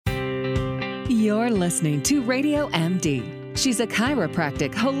You're listening to Radio MD. She's a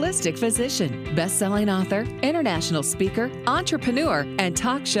chiropractic holistic physician, best-selling author, international speaker, entrepreneur, and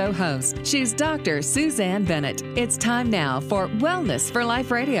talk show host. She's Dr. Suzanne Bennett. It's time now for Wellness for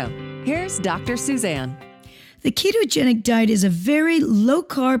Life Radio. Here's Dr. Suzanne. The ketogenic diet is a very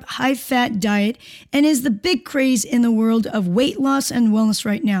low-carb, high-fat diet and is the big craze in the world of weight loss and wellness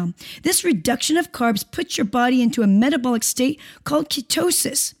right now. This reduction of carbs puts your body into a metabolic state called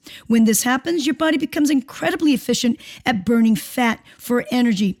ketosis. When this happens, your body becomes incredibly efficient at burning fat for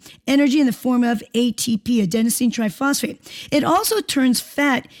energy in the form of ATP, adenosine triphosphate. It also turns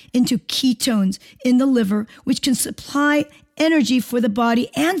fat into ketones in the liver, which can supply energy for the body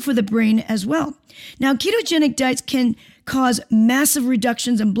and for the brain as well. Now, ketogenic diets can cause massive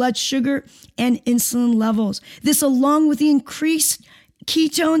reductions in blood sugar and insulin levels. This, along with the increased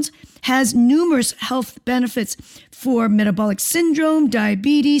ketones, has numerous health benefits for metabolic syndrome,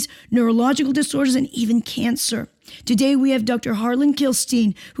 diabetes, neurological disorders, and even cancer. Today, we have Dr. Harlan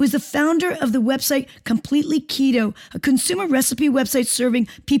Kilstein, who is the founder of the website Completely Keto, a consumer recipe website serving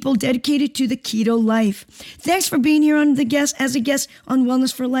people dedicated to the keto life. Thanks for being here as a guest on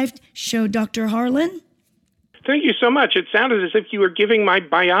Wellness for Life show, Dr. Harlan. Thank you so much. It sounded as if you were giving my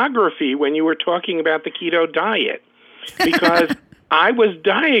biography when you were talking about the keto diet, because I was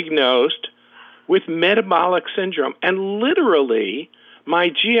diagnosed with metabolic syndrome, and literally my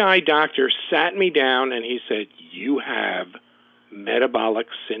GI doctor sat me down and he said, "You have metabolic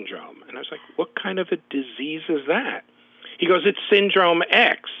syndrome." And I was like, "What kind of a disease is that?" He goes, "It's syndrome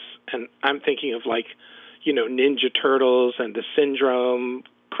X." And I'm thinking of Ninja Turtles and the syndrome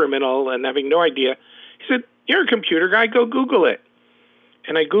criminal and having no idea. He said, "You're a computer guy, go Google it."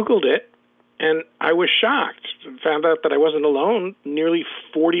 And I Googled it and I was shocked. Found out that I wasn't alone. Nearly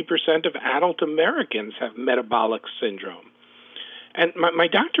 40% of adult Americans have metabolic syndrome. And my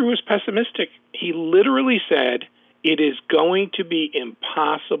doctor was pessimistic. He literally said, "It is going to be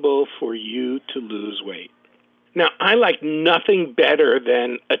impossible for you to lose weight." Now, I like nothing better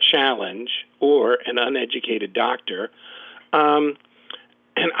than a challenge or an uneducated doctor. And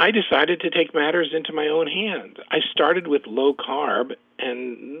I decided to take matters into my own hands. I started with low carb,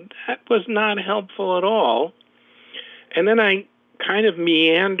 and that was not helpful at all. And then I kind of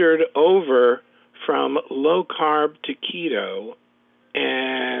meandered over from low carb to keto,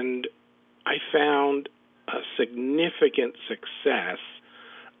 and I found a significant success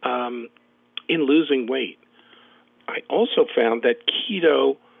in losing weight. I also found that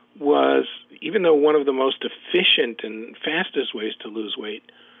keto was, even though one of the most efficient and fastest ways to lose weight,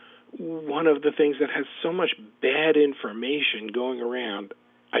 one of the things that has so much bad information going around,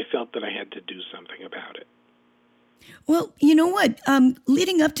 I felt that I had to do something about it. Well, you know what?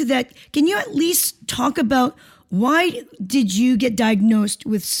 Leading up to that, can you at least talk about why did you get diagnosed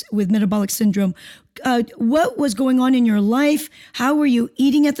with metabolic syndrome? What was going on in your life? How were you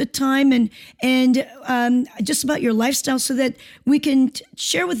eating at the time? And just about your lifestyle, so that we can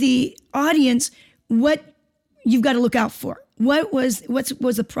share with the audience what you've got to look out for. What was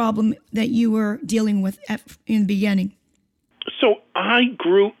the problem that you were dealing with in the beginning? So I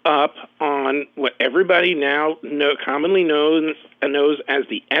grew up on what everybody now commonly knows as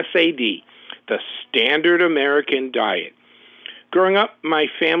the SAD, the Standard American Diet. Growing up, my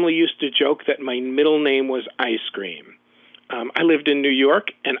family used to joke that my middle name was Ice Cream. I lived in New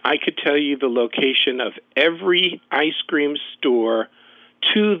York, and I could tell you the location of every ice cream store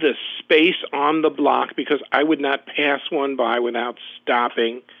to the space on the block, because I would not pass one by without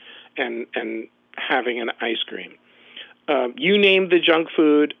stopping and having an ice cream. You name the junk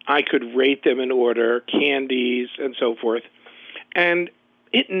food, I could rate them in order, candies and so forth. And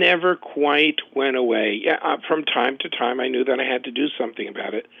it never quite went away. Yeah, from time to time, I knew that I had to do something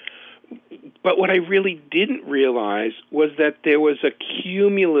about it. But what I really didn't realize was that there was a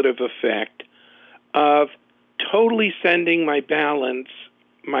cumulative effect of totally sending my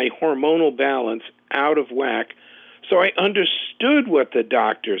hormonal balance, out of whack. So I understood what the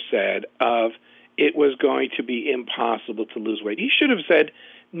doctor said of it was going to be impossible to lose weight. He should have said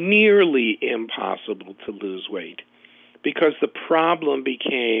nearly impossible to lose weight, because the problem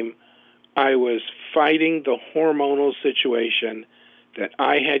became I was fighting the hormonal situation that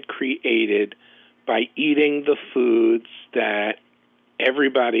I had created by eating the foods that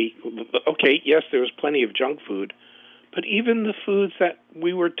everybody, okay, yes, there was plenty of junk food, but even the foods that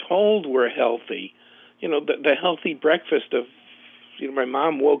we were told were healthy, the healthy breakfast of, my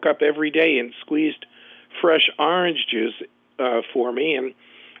mom woke up every day and squeezed fresh orange juice for me, and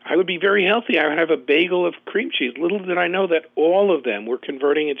I would be very healthy. I would have a bagel of cream cheese. Little did I know that all of them were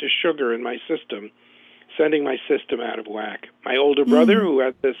converting into sugar in my system, sending my system out of whack. My older brother, who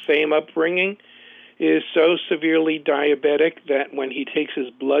had the same upbringing, is so severely diabetic that when he takes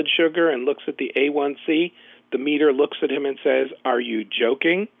his blood sugar and looks at the A1C, the meter looks at him and says, "Are you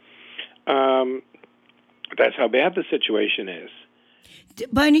joking?" That's how bad the situation is.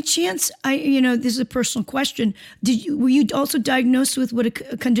 By any chance, this is a personal question. Were you also diagnosed with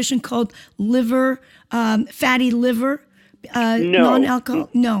a condition called fatty liver, No. non-alcohol?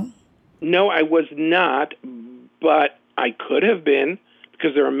 No. No, I was not, but I could have been,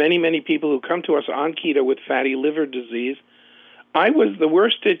 because there are many, many people who come to us on keto with fatty liver disease. The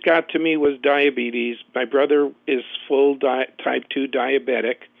worst it got to me was diabetes. My brother is full type 2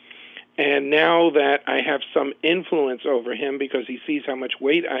 diabetic. And now that I have some influence over him because he sees how much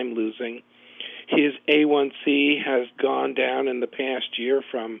weight I'm losing, his A1C has gone down in the past year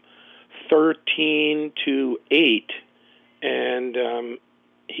from 13 to 8. And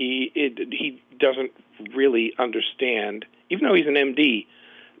he doesn't really understand, even though he's an MD,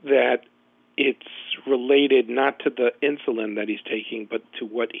 that it's related not to the insulin that he's taking, but to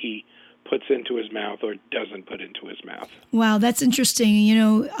what he puts into his mouth or doesn't put into his mouth. Wow, that's interesting.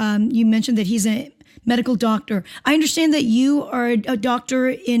 You mentioned that he's a medical doctor. I understand that you are a doctor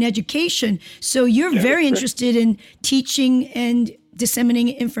in education, so you're very interested in teaching and disseminating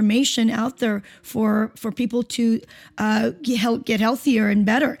information out there for people to get healthier and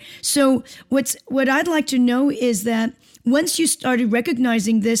better. So what I'd like to know is that once you started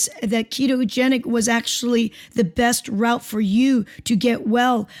recognizing this, that ketogenic was actually the best route for you to get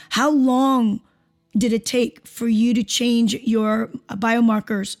well, how long did it take for you to change your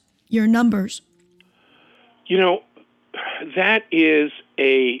biomarkers, your numbers? That is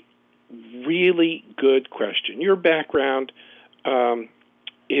a really good question. Your background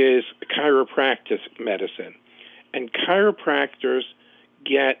is chiropractic medicine, and chiropractors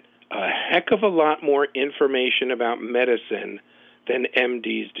get a heck of a lot more information about medicine than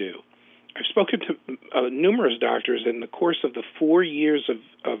MDs do. I've spoken to numerous doctors in the course of the 4 years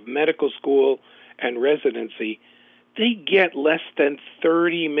of medical school and residency. They get less than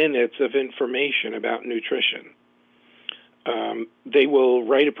 30 minutes of information about nutrition. They will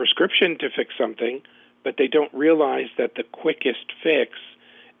write a prescription to fix something, but they don't realize that the quickest fix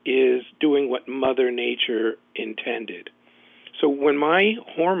is doing what Mother Nature intended. So when my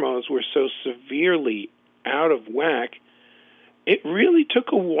hormones were so severely out of whack, it really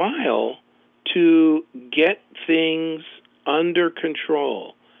took a while to get things under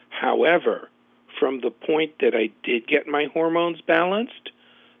control. However, from the point that I did get my hormones balanced,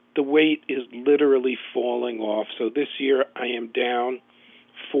 the weight is literally falling off. So this year I am down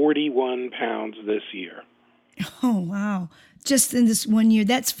 41 pounds this year. Oh, wow. Just in this 1 year.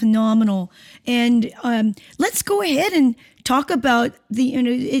 That's phenomenal. And let's go ahead and talk about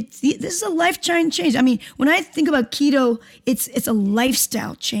this is a lifetime change. I mean, when I think about keto, it's a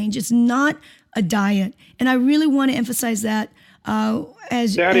lifestyle change. It's not a diet. And I really want to emphasize that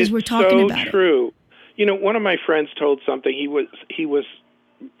as we're talking about it. That is so true. One of my friends told something. He was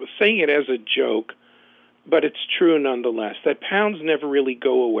saying it as a joke, but it's true nonetheless, that pounds never really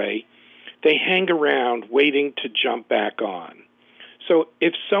go away. They hang around waiting to jump back on. So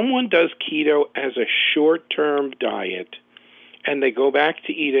if someone does keto as a short-term diet and they go back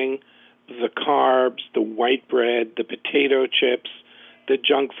to eating the carbs, the white bread, the potato chips, the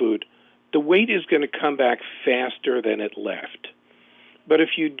junk food, the weight is going to come back faster than it left. But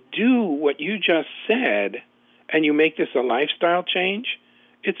if you do what you just said and you make this a lifestyle change,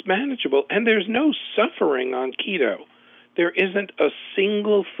 it's manageable. And there's no suffering on keto. There isn't a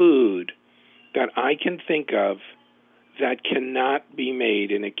single food that I can think of that cannot be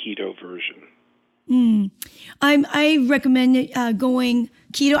made in a keto version. I recommend going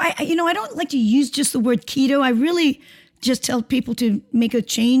keto. I don't like to use just the word keto. I really just tell people to make a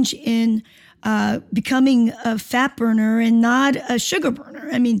change in becoming a fat burner and not a sugar burner.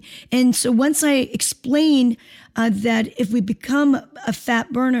 I mean, and so once I explain that if we become a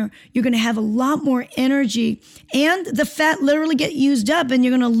fat burner, you're going to have a lot more energy, and the fat literally get used up, and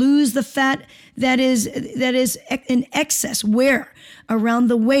you're going to lose the fat that is in excess. Where? Around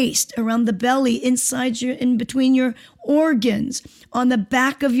the waist, around the belly, in between your organs, on the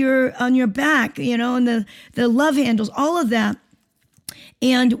back of on your back, and the love handles, all of that.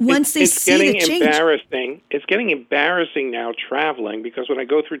 And once they see the change, it's getting embarrassing now traveling, because when I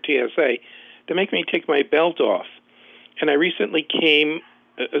go through TSA, they make me take my belt off. And I recently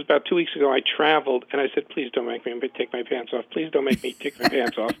it was about 2 weeks ago, I traveled, and I said, please don't make me take my pants off. Please don't make me take my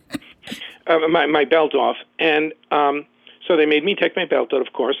pants off, my belt off. And so they made me take my belt out,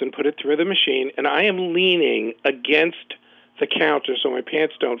 of course, and put it through the machine. And I am leaning against the counter so my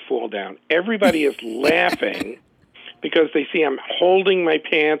pants don't fall down. Everybody is laughing because they see I'm holding my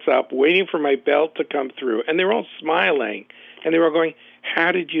pants up, waiting for my belt to come through, and they're all smiling, and they're all going,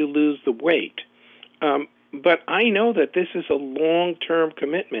 "How did you lose the weight?" But I know that this is a long-term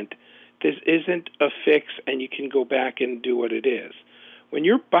commitment. This isn't a fix, and you can go back and do what it is. When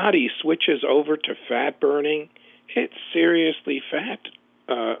your body switches over to fat burning, it seriously fat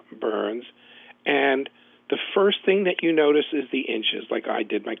burns, and the first thing that you notice is the inches. Like I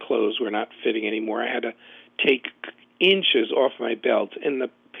did, my clothes were not fitting anymore. I had to take inches off my belt. In the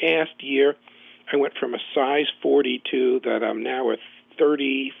past year, I went from a size 42 that I'm now a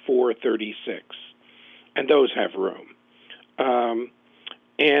 34, 36, and those have room.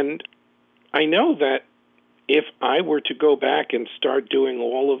 And I know that if I were to go back and start doing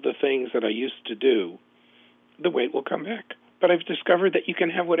all of the things that I used to do, the weight will come back. But I've discovered that you can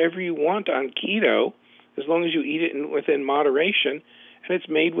have whatever you want on keto as long as you eat it within moderation, and it's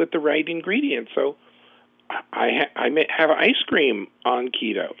made with the right ingredients. So I have ice cream on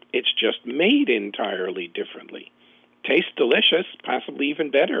keto. It's just made entirely differently. Tastes delicious, possibly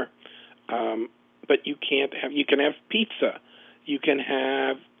even better. But you can have pizza, you can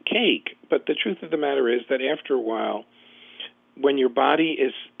have cake. But the truth of the matter is that after a while, when your body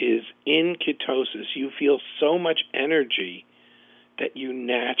is in ketosis, you feel so much energy that you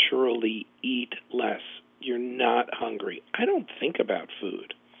naturally eat less. You're not hungry. I don't think about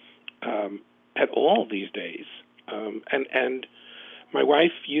food at all these days. And my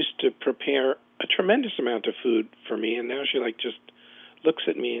wife used to prepare a tremendous amount of food for me, and now she just looks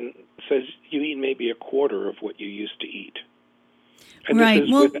at me and says, "You eat maybe a quarter of what you used to eat." And right.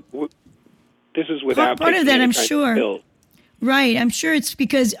 this is without part of that, I'm sure. Pill. Right. I'm sure it's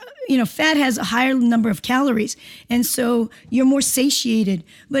because, fat has a higher number of calories, and so you're more satiated.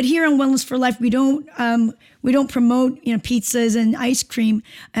 But here on Wellness for Life, we don't promote, pizzas and ice cream,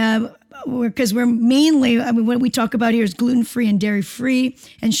 because we're mainly, what we talk about here is gluten-free and dairy-free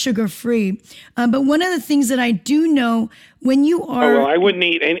and sugar-free. But one of the things that I do know, when you are... Oh, well, I wouldn't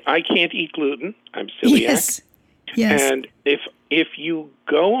eat any... I can't eat gluten. I'm celiac. Yes. And if you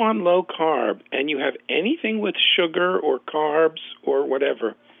go on low carb and you have anything with sugar or carbs or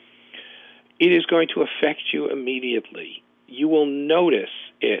whatever, it is going to affect you immediately. You will notice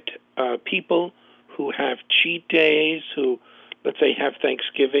it. People who have cheat days, who, let's say, have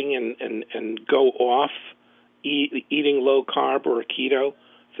Thanksgiving and go off eating low carb or keto,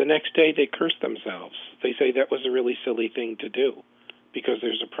 the next day they curse themselves. They say that was a really silly thing to do because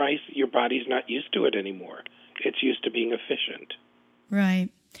there's a price. Your body's not used to it anymore. It's used to being efficient. Right.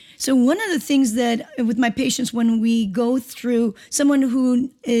 So one of the things that with my patients, when we go through someone who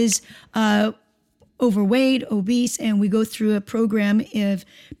is overweight, obese, and we go through a program of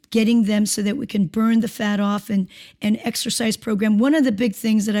getting them so that we can burn the fat off and an exercise program, one of the big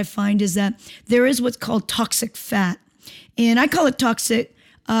things that I find is that there is what's called toxic fat. And I call it toxic,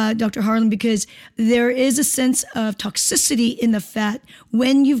 Dr. Harlan, because there is a sense of toxicity in the fat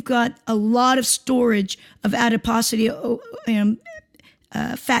when you've got a lot of storage of adiposity,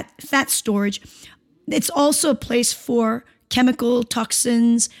 fat storage. It's also a place for chemical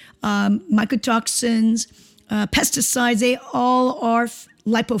toxins, mycotoxins, pesticides. They all are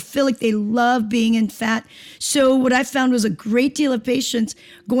lipophilic. They love being in fat. So what I found was a great deal of patients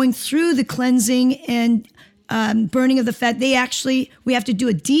going through the cleansing and burning of the fat. We have to do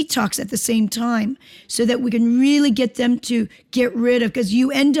a detox at the same time so that we can really get them to get rid of, because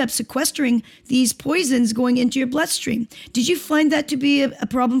you end up sequestering these poisons going into your bloodstream. Did you find that to be a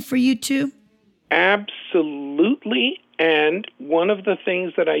problem for you too? Absolutely. And one of the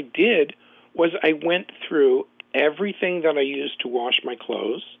things that I did was I went through everything that I used to wash my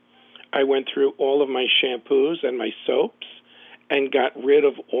clothes. I went through all of my shampoos and my soaps and got rid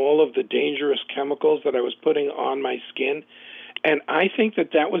of all of the dangerous chemicals that I was putting on my skin. And I think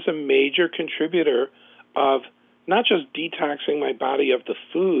that was a major contributor of not just detoxing my body of the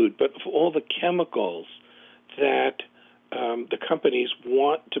food, but of all the chemicals that the companies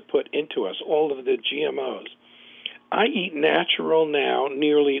want to put into us, all of the GMOs. I eat natural now,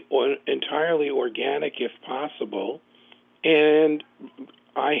 nearly entirely organic if possible, and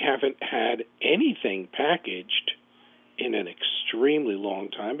I haven't had anything packaged in an extremely long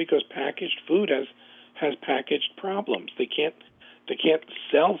time because packaged food has packaged problems. They can't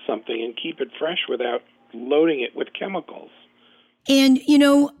sell something and keep it fresh without loading it with chemicals. And,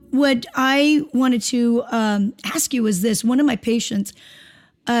 what I wanted to ask you was this. One of my patients,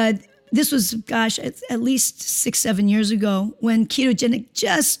 this was, at least 6-7 years ago when ketogenic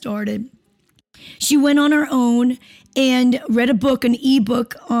just started. She went on her own and read a book, an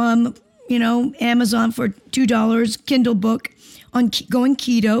ebook on, Amazon for $2, Kindle book on going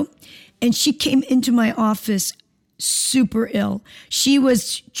keto. And she came into my office super ill. She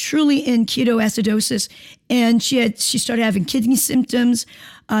was truly in ketoacidosis, and she started having kidney symptoms,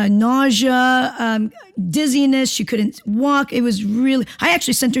 nausea, dizziness. She couldn't walk. It was really. I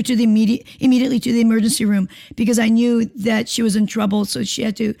actually sent her to the immediately to the emergency room because I knew that she was in trouble. So she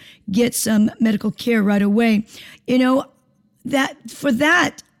had to get some medical care right away. You know,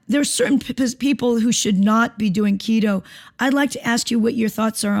 there are certain people who should not be doing keto. I'd like to ask you what your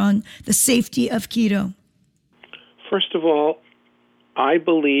thoughts are on the safety of keto. First of all, I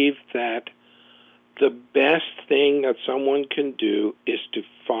believe that the best thing that someone can do is to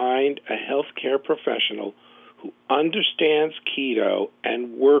find a healthcare professional who understands keto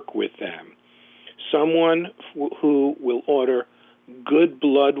and work with them. Someone who will order good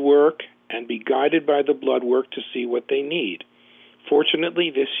blood work and be guided by the blood work to see what they need.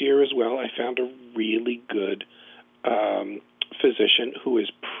 Fortunately, this year as well, I found a really good physician who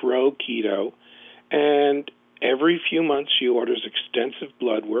is pro-keto, and every few months she orders extensive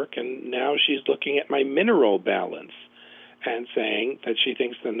blood work, and now she's looking at my mineral balance and saying that she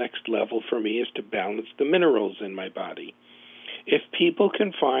thinks the next level for me is to balance the minerals in my body. If people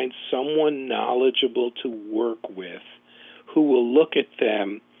can find someone knowledgeable to work with who will look at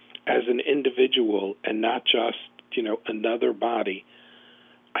them as an individual and not just, another body,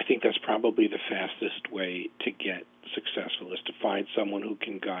 I think that's probably the fastest way to get successful, is to find someone who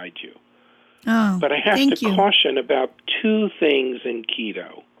can guide you. Oh, but I have to caution about two things in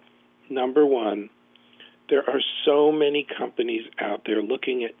keto. Number one, there are so many companies out there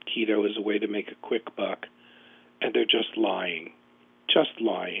looking at keto as a way to make a quick buck, and they're just lying.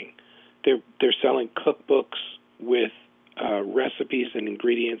 They're selling cookbooks with recipes and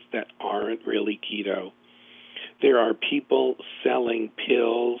ingredients that aren't really keto. There are people selling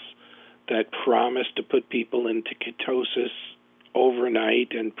pills that promise to put people into ketosis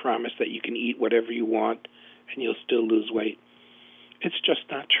overnight and promise that you can eat whatever you want and you'll still lose weight. It's just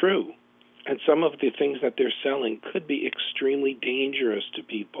not true. And some of the things that they're selling could be extremely dangerous to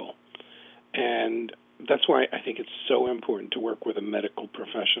people. And that's why I think it's so important to work with a medical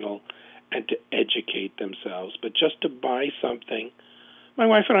professional and to educate themselves. But just to buy something, my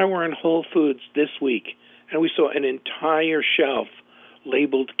wife and I were in Whole Foods this week, and we saw an entire shelf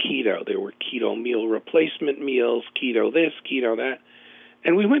labeled keto. There were keto meal replacement meals, keto this, keto that.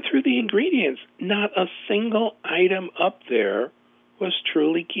 And we went through the ingredients. Not a single item up there was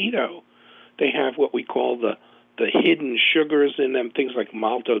truly keto. They have what we call the hidden sugars in them, things like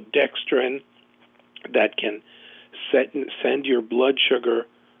maltodextrin that can send your blood sugar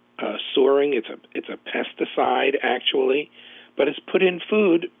soaring. It's a pesticide, actually, but it's put in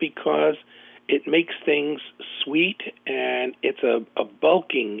food because it makes things sweet, and it's a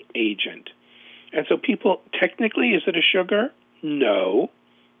bulking agent. And so people, technically, is it a sugar? No,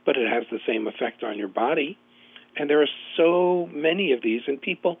 but it has the same effect on your body. And there are so many of these, and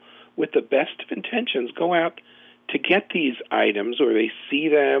people with the best of intentions go out to get these items, or they see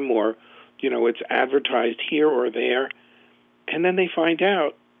them, or, it's advertised here or there, and then they find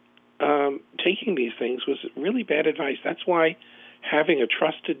out taking these things was really bad advice. That's why having a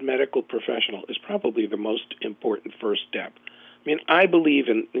trusted medical professional is probably the most important first step. I mean, I believe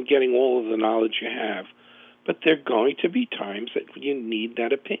in getting all of the knowledge you have, but there are going to be times that you need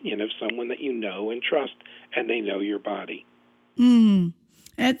that opinion of someone that you know and trust, and they know your body.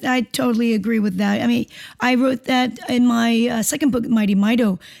 I totally agree with that. I mean, I wrote that in my second book, Mighty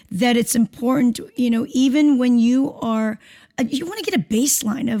Mito, that it's important, even when you want to get a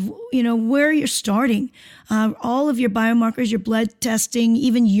baseline of, where you're starting. All of your biomarkers, your blood testing,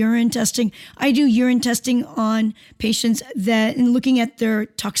 even urine testing. I do urine testing on patients and looking at their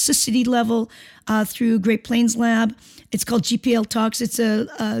toxicity level through Great Plains Lab. It's called GPL Tox. It's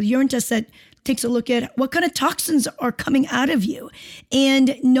a urine test that takes a look at what kind of toxins are coming out of you.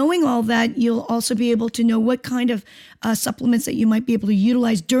 And knowing all that, you'll also be able to know what kind of supplements that you might be able to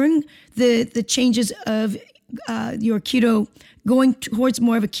utilize during the changes of your keto, going towards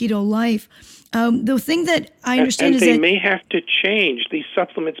more of a keto life. The thing that I understand is that... And they may have to change. These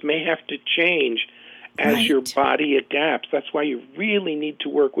supplements may have to change as your body adapts. That's why you really need to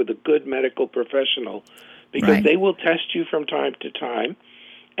work with a good medical professional, because they will test you from time to time.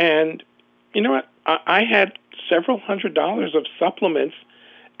 And you know what? I had several $100s of supplements,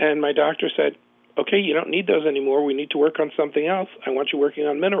 and my doctor said, okay, you don't need those anymore. We need to work on something else. I want you working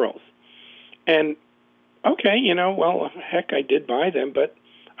on minerals. And okay, well, heck, I did buy them, but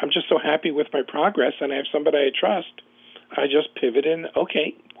I'm just so happy with my progress, and I have somebody I trust. I just pivot in,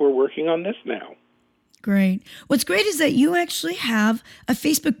 okay, we're working on this now. Great. What's great is that you actually have a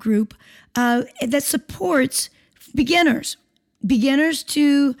Facebook group that supports beginners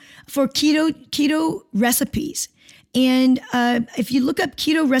for keto recipes. And if you look up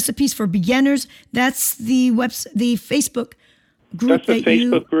Keto Recipes for Beginners, that's the Facebook group. That's the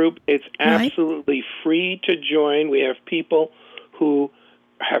Facebook group. It's Right. absolutely free to join. We have people who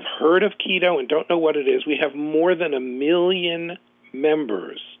have heard of keto and don't know what it is. We have more than 1 million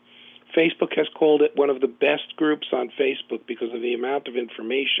members. Facebook has called it one of the best groups on Facebook because of the amount of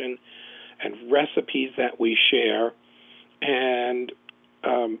information and recipes that we share. And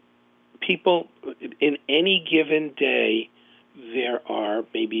people, in any given day, there are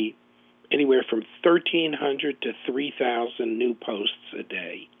maybe anywhere from 1,300 to 3,000 new posts a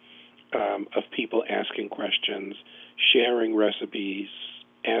day of people asking questions, sharing recipes,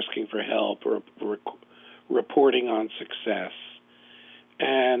 asking for help, or reporting on success.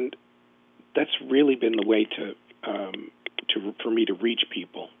 And that's really been the way for me to reach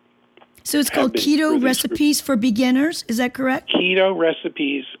people. So it's called Keto Recipes for Beginners. Is that correct? Keto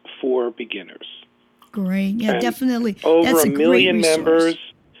Recipes for Beginners. Great. Yeah, and definitely. Over That's 1 million members,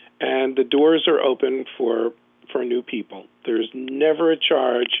 and the doors are open for new people. There's never a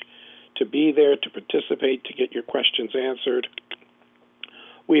charge to be there, to participate, to get your questions answered.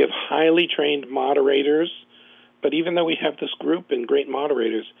 We have highly trained moderators, but even though we have this group and great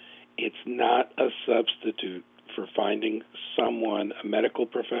moderators, it's not a substitute for finding someone, a medical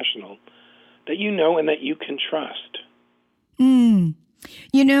professional, that you know and that you can trust.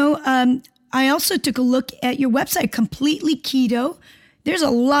 You know, I also took a look at your website, Completely Keto. There's a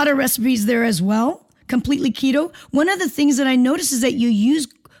lot of recipes there as well, Completely Keto. One of the things that I noticed is that you use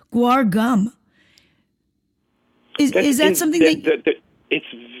guar gum. Is that something that it's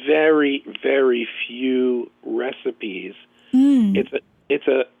very, very few recipes. It's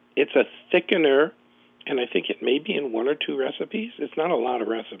a thickener, and I think it may be in 1 or 2 recipes. It's not a lot of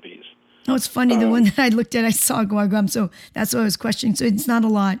recipes. Oh, it's funny. The one that I looked at, I saw guar gum, so that's what I was questioning. So it's not a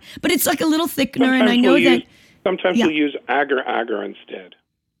lot, but it's like a little thickener, Sometimes and I know sometimes we'll use agar instead.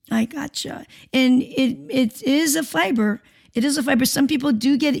 I gotcha. And it is a fiber. It is a fiber. Some people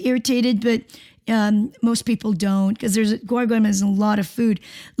do get irritated, but most people don't, because guar gum is a lot of food.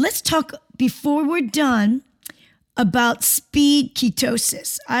 Let's talk, before we're done, about speed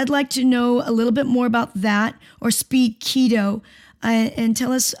ketosis. I'd like to know a little bit more about that, or speed keto, and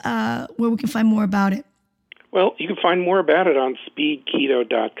tell us where we can find more about it. Well, you can find more about it on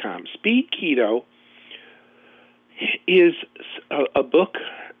speedketo.com. Speed Keto is a book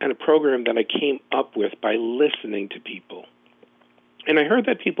and a program that I came up with by listening to people. And I heard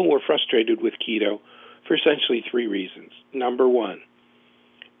that people were frustrated with keto for essentially 3 reasons. Number 1,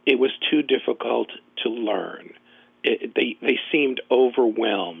 it was too difficult to learn. They seemed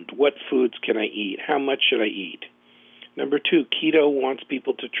overwhelmed. What foods can I eat? How much should I eat? Number 2, keto wants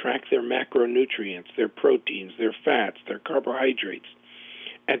people to track their macronutrients, their proteins, their fats, their carbohydrates,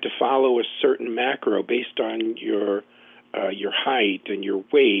 and to follow a certain macro based on your height and your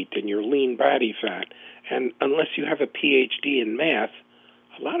weight and your lean body fat. And unless you have a PhD in math,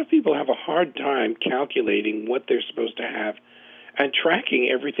 a lot of people have a hard time calculating what they're supposed to have and tracking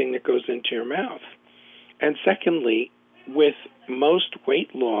everything that goes into your mouth. And secondly, with most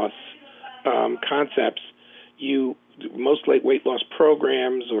weight loss concepts, most weight loss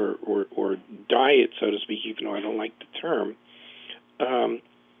programs or diet, so to speak, even though I don't like the term,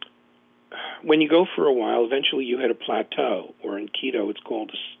 when you go for a while, eventually you hit a plateau, or in keto it's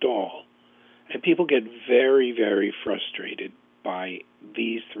called a stall. And people get very, very frustrated by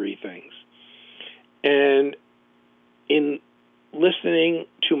these 3 things. And in listening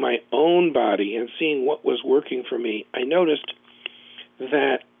to my own body and seeing what was working for me, I noticed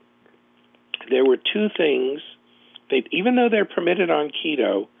that there were 2 things that, even though they're permitted on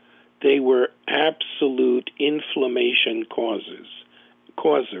keto, they were absolute inflammation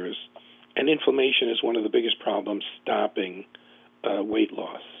causers. And inflammation is one of the biggest problems stopping weight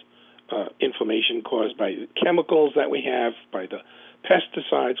loss. Inflammation caused by the chemicals that we have, by the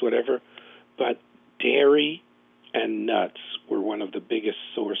pesticides, whatever. But dairy and nuts were one of the biggest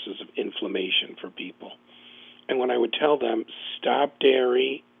sources of inflammation for people. And when I would tell them, stop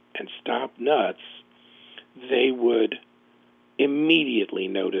dairy and stop nuts, they would immediately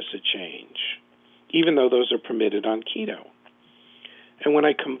notice a change, even though those are permitted on keto. And when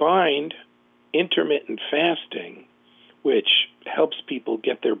I combined intermittent fasting, which helps people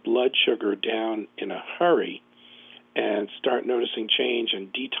get their blood sugar down in a hurry and start noticing change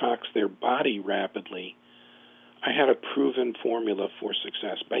and detox their body rapidly, I had a proven formula for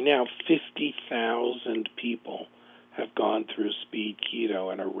success. By now, 50,000 people have gone through speed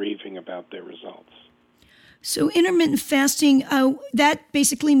keto and are raving about their results. So intermittent fasting, that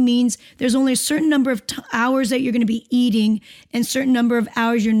basically means there's only a certain number of hours that you're going to be eating and certain number of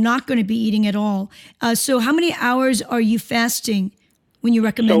hours you're not going to be eating at all. So how many hours are you fasting when you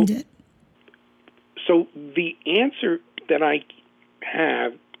recommend it? So the answer that I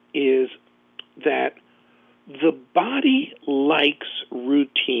have is that the body likes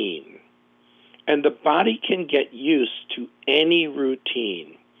routine, and the body can get used to any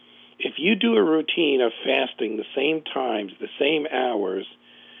routine. If you do a routine of fasting the same times, the same hours,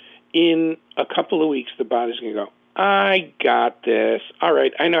 in a couple of weeks, the body's going to go, I got this. All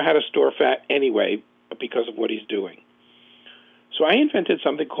right, I know how to store fat anyway because of what he's doing. So I invented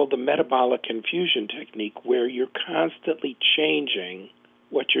something called the metabolic confusion technique, where you're constantly changing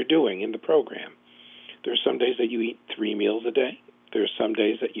what you're doing in the program. There are some days that you eat 3 meals a day. There are some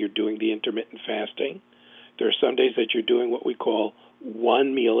days that you're doing the intermittent fasting. There are some days that you're doing what we call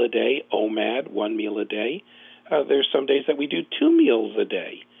 1 meal a day, OMAD, 1 meal a day. There's some days that we do 2 meals a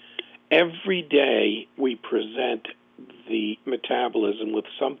day. Every day we present the metabolism with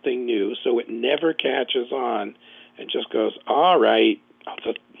something new, so it never catches on and just goes, all right, I'll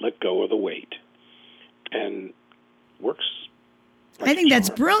just let go of the weight. And works. I think that's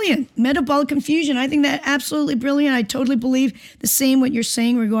brilliant. Metabolic confusion. I think that absolutely brilliant. I totally believe the same what you're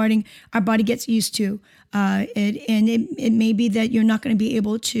saying regarding our body gets used to. It may be that you're not going to be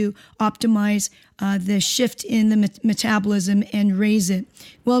able to optimize the shift in the metabolism and raise it.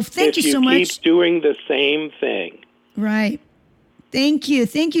 Well, thank you so much. If you keep doing the same thing. Right. Thank you.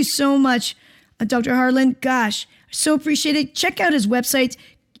 Thank you so much, Dr. Harlan. Gosh, so appreciate it. Check out his website,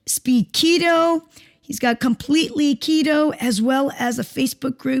 Speed Keto. He's got Completely Keto, as well as a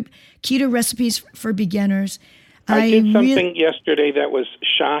Facebook group, Keto Recipes for Beginners. I did something yesterday that was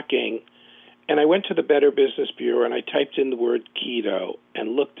shocking. And I went to the Better Business Bureau and I typed in the word keto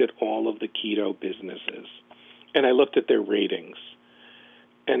and looked at all of the keto businesses. And I looked at their ratings.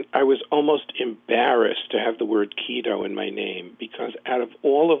 And I was almost embarrassed to have the word keto in my name, because out of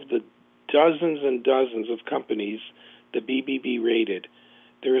all of the dozens and dozens of companies the BBB rated,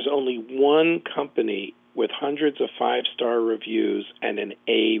 there is only one company with hundreds of 5-star reviews and an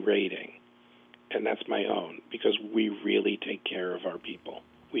A rating. And that's my own, because we really take care of our people.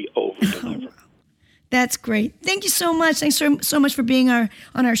 We over-deliver. That's great. Thank you so much. Thanks so much for being on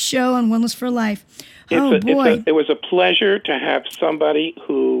our show on Wellness for Life. It was a pleasure to have somebody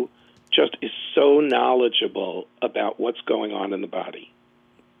who just is so knowledgeable about what's going on in the body.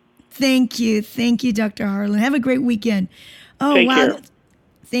 Thank you. Thank you, Dr. Harlan. Have a great weekend. Take care.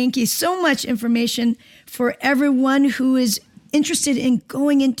 Thank you. So much information for everyone who is interested in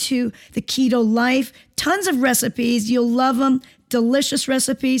going into the keto life. Tons of recipes. You'll love them. Delicious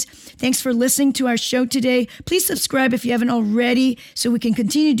recipes. Thanks for listening to our show today. Please subscribe if you haven't already, so we can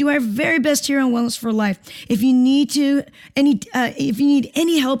continue to do our very best here on Wellness for Life. If you need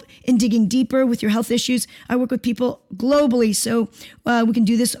any help in digging deeper with your health issues, I work with people globally, so we can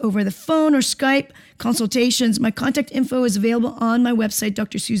do this over the phone or Skype consultations. My contact info is available on my website,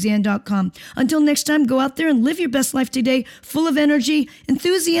 drsuzanne.com. Until next time, go out there and live your best life today, full of energy,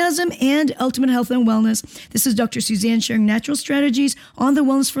 enthusiasm, and ultimate health and wellness. This is Dr. Suzanne sharing natural strategies on the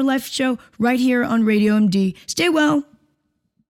Wellness for Life show right here on Radio MD. Stay well.